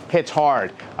hits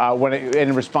hard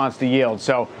in response to yield.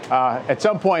 So at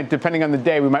some point, depending on the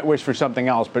day, we might wish for something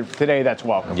else, but today that's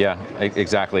welcome. Yeah,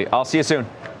 exactly. I'll see you soon.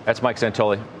 That's Mike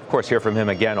Santoli. Of course, hear from him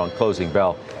again on Closing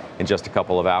Bell in just a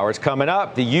couple of hours. Coming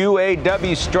up, the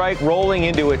UAW strike rolling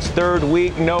into its third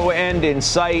week, no end in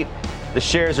sight. The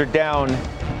shares are down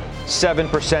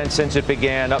 7% since it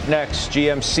began. Up next,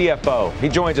 GM CFO. He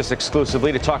joins us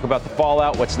exclusively to talk about the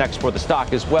fallout, what's next for the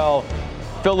stock as well.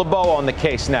 Phil LeBeau on the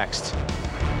case next.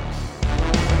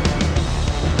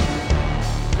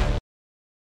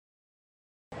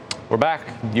 We're back.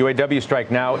 UAW strike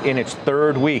now in its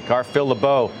third week. Our Phil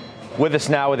LeBeau with us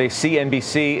now with a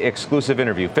CNBC exclusive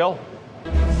interview. Phil?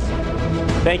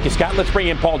 Thank you, Scott. Let's bring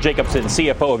in Paul Jacobson,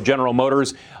 CFO of General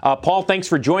Motors. Paul, thanks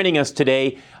for joining us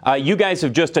today. You guys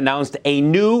have just announced a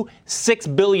new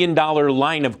 $6 billion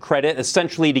line of credit,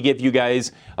 essentially to give you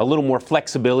guys a little more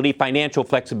flexibility, financial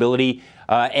flexibility,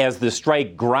 as the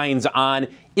strike grinds on.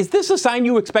 Is this a sign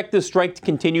you expect this strike to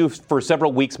continue for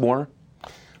several weeks more?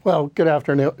 Well, good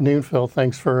afternoon, Phil.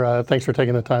 Thanks for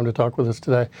taking the time to talk with us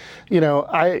today. You know,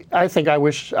 I think I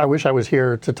wish I was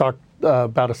here to talk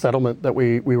about a settlement that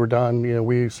we were done. You know,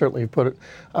 we certainly put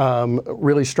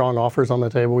really strong offers on the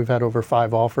table. We've had over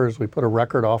 5 offers. We put a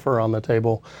record offer on the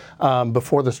table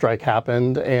before the strike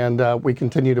happened, and we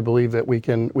continue to believe that we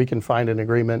can find an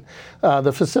agreement.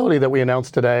 The facility that we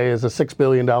announced today is a $6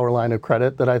 billion line of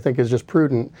credit that I think is just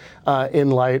prudent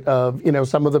in light of, you know,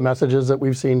 some of the messages that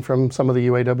we've seen from some of the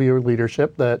UAW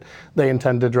leadership that they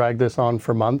intend to drag this on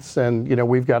for months, and you know,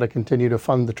 we've got to continue to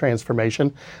fund the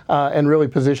transformation and really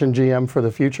position GM for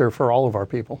the future for all of our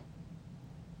people.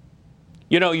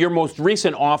 You know, your most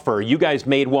recent offer, you guys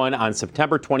made one on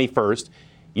September 21st.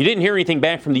 You didn't hear anything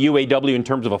back from the UAW in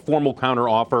terms of a formal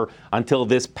counteroffer until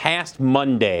this past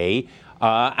Monday.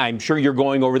 I'm sure you're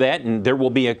going over that, and there will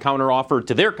be a counteroffer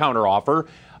to their counteroffer.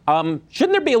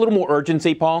 Shouldn't there be a little more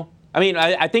urgency, Paul? I mean,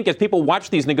 I think as people watch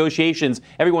these negotiations,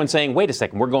 everyone's saying, wait a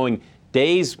second, we're going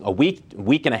days, a week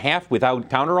and a half without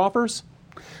counteroffers?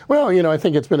 Well, you know, I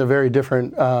think it's been a very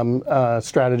different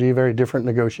strategy, very different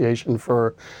negotiation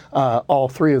for all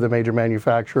 3 of the major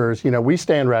manufacturers. You know, we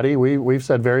stand ready. We've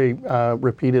said very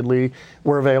repeatedly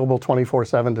we're available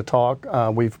 24/7 to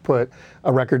talk. We've put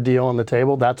a record deal on the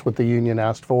table. That's what the union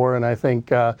asked for, and I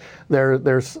think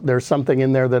there's something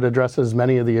in there that addresses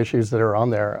many of the issues that are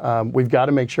on there. We've got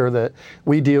to make sure that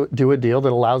we do a deal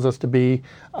that allows us to be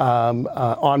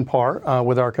on par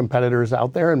with our competitors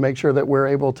out there and make sure that we're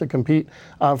able to compete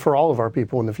for all of our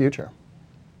people in the future.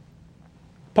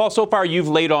 Paul, so far you've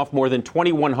laid off more than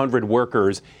 2,100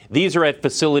 workers. These are at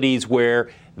facilities where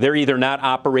they're either not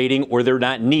operating or they're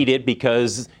not needed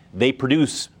because they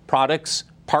produce parts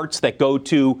that go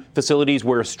to facilities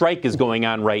where a strike is going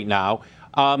on right now.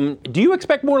 Do you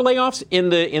expect more layoffs in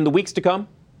the weeks to come?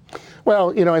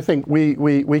 Well, you know, I think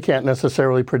we can't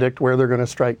necessarily predict where they're going to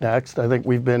strike next. I think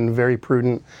we've been very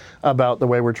prudent about the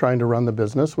way we're trying to run the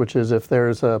business, which is if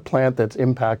there's a plant that's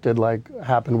impacted, like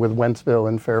happened with Wentzville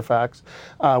and Fairfax,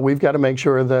 we've got to make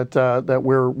sure that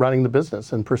we're running the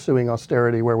business and pursuing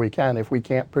austerity where we can if we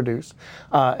can't produce.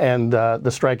 And the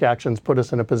strike actions put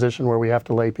us in a position where we have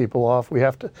to lay people off. We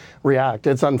have to react.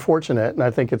 It's unfortunate, and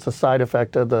I think it's a side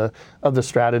effect of the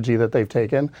strategy that they've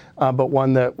taken, but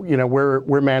one that, you know,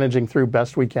 we're managing through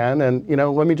best we can. And, you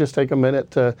know, let me just take a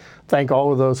minute to thank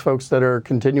all of those folks that are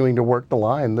continuing to work the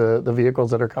line. The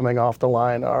vehicles that are coming off the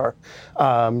line are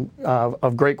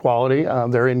of great quality.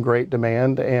 They're in great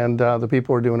demand, and the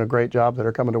people are doing a great job that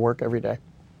are coming to work every day.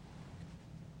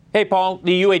 Hey, Paul,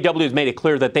 the UAW has made it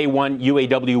clear that they want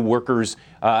UAW workers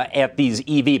at these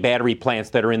EV battery plants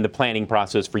that are in the planning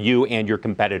process for you and your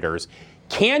competitors.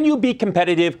 Can you be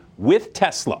competitive with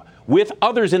Tesla, with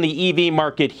others in the EV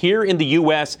market here in the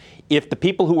U.S. if the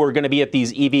people who are going to be at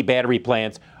these EV battery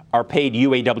plants are paid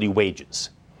UAW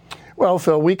wages? Well,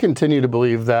 Phil, we continue to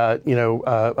believe that, you know,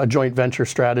 a joint venture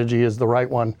strategy is the right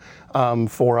one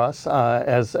for us.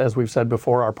 As we've said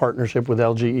before, our partnership with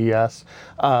LGES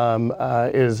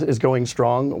is going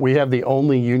strong. We have the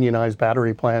only unionized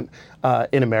battery plant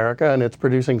in America, and it's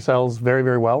producing cells very,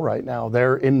 very well right now.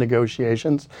 They're in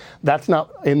negotiations. That's not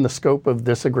in the scope of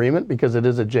this agreement because it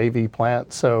is a JV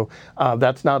plant. So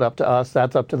that's not up to us.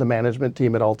 That's up to the management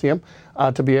team at Ultium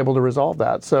to be able to resolve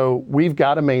that. So we've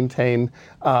got to maintain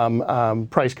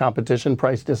price competition,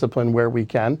 price discipline where we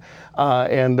can,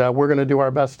 and we're going to do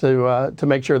our best to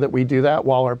make sure that we do that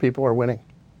while our people are winning.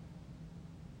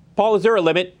 Paul, is there a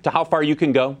limit to how far you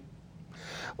can go?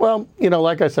 Well,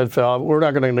 like I said, Phil, we're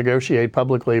not going to negotiate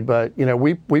publicly, but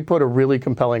we put a really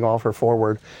compelling offer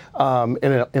forward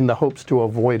in the hopes to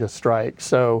avoid a strike.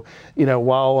 So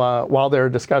while there are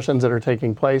discussions that are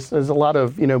taking place, there's a lot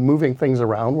of moving things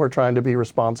around. We're trying to be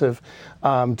responsive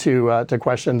to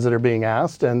questions that are being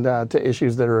asked and to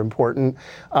issues that are important.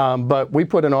 But we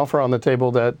put an offer on the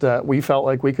table that we felt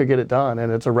like we could get it done,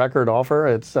 and it's a record offer.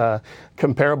 It's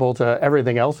comparable to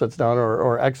everything else that's done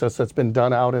or excess that's been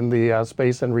done out in the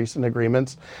space in recent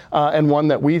agreements, and one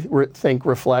that we think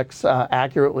reflects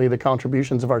accurately the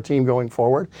contributions of our team going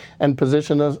forward and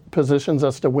positions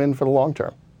us to win for the long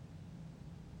term.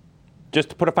 Just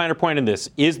to put a finer point on this,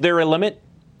 is there a limit?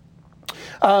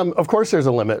 Of course there's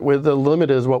a limit. The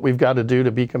limit is what we've got to do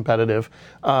to be competitive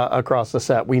across the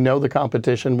set. We know the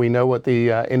competition. We know what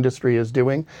the industry is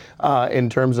doing in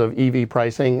terms of EV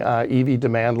pricing, EV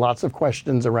demand, lots of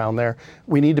questions around there.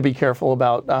 We need to be careful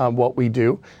about what we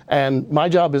do. And my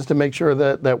job is to make sure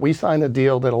that we sign a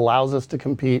deal that allows us to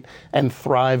compete and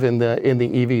thrive in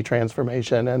the EV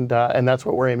transformation. And that's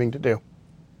what we're aiming to do.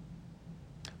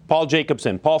 Paul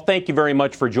Jacobson. Paul, thank you very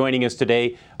much for joining us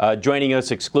today. Joining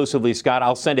us exclusively, Scott,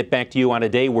 I'll send it back to you on a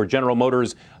day where General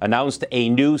Motors announced a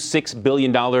new $6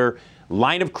 billion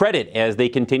line of credit as they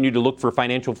continue to look for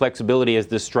financial flexibility as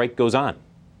this strike goes on.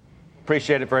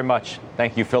 Appreciate it very much.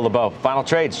 Thank you, Phil LeBeau. Final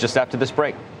trades just after this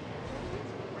break.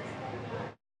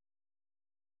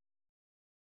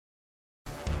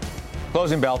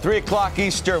 Closing bell, 3 o'clock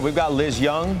Eastern. We've got Liz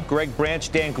Young, Greg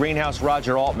Branch, Dan Greenhouse,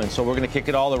 Roger Altman. So we're going to kick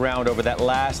it all around over that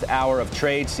last hour of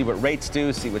trade, see what rates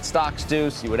do, see what stocks do,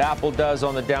 see what Apple does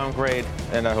on the downgrade.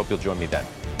 And I hope you'll join me then.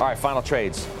 All right, final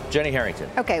trades. Jenny Harrington.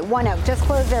 Okay, ONEOK just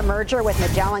closed their merger with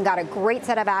Magellan, got a great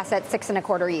set of assets,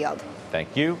 6.25 yield.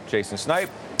 Thank you. Jason Snipe.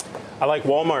 I like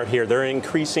Walmart here. They're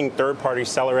increasing third-party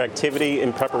seller activity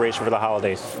in preparation for the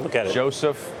holidays. Look at it.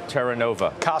 Joseph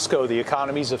Terranova. Costco, the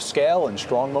economies of scale and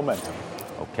strong momentum.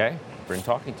 Okay. Bryn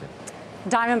Talkington.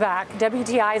 Diamondback.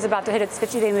 WTI is about to hit its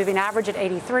 50-day moving average at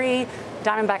 83.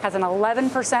 Diamondback has an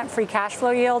 11% free cash flow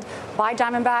yield. Buy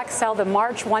Diamondback, sell the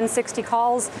March 160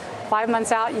 calls. 5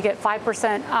 months out, you get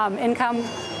 5% income.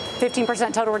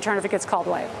 15% total return if it gets called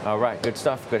away. All right, good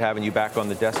stuff. Good having you back on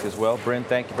the desk as well. Bryn,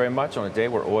 thank you very much on a day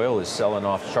where oil is selling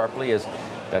off sharply as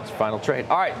that's final trade.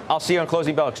 All right, I'll see you on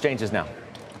Closing Bell Exchanges now.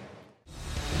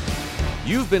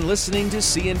 You've been listening to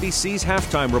CNBC's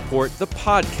Halftime Report, the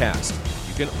podcast.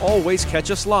 You can always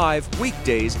catch us live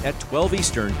weekdays at 12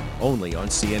 Eastern, only on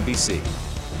CNBC.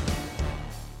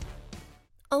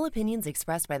 All opinions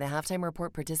expressed by the Halftime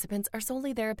Report participants are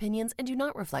solely their opinions and do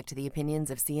not reflect the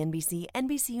opinions of CNBC,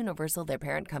 NBC Universal, their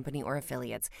parent company, or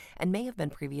affiliates, and may have been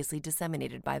previously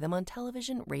disseminated by them on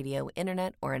television, radio,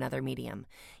 internet, or another medium.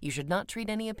 You should not treat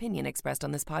any opinion expressed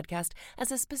on this podcast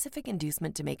as a specific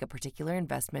inducement to make a particular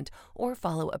investment or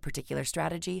follow a particular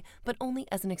strategy, but only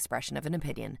as an expression of an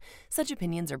opinion. Such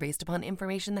opinions are based upon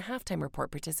information the Halftime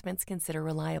Report participants consider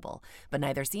reliable, but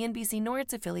neither CNBC nor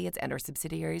its affiliates and or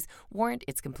subsidiaries warrant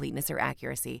its completeness or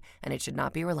accuracy, and it should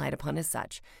not be relied upon as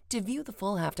such. To view the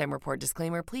full Halftime Report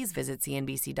disclaimer, please visit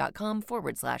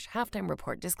cnbc.com/halftime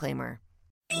report disclaimer.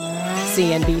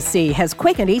 CNBC has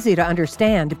quick and easy to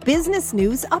understand business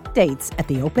news updates at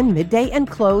the open, midday, and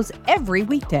close every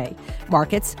weekday.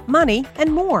 Markets, money,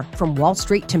 and more from Wall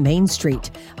Street to Main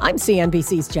Street. I'm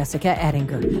CNBC's Jessica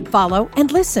Ettinger. Follow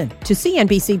and listen to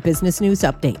CNBC Business News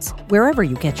Updates wherever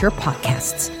you get your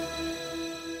podcasts.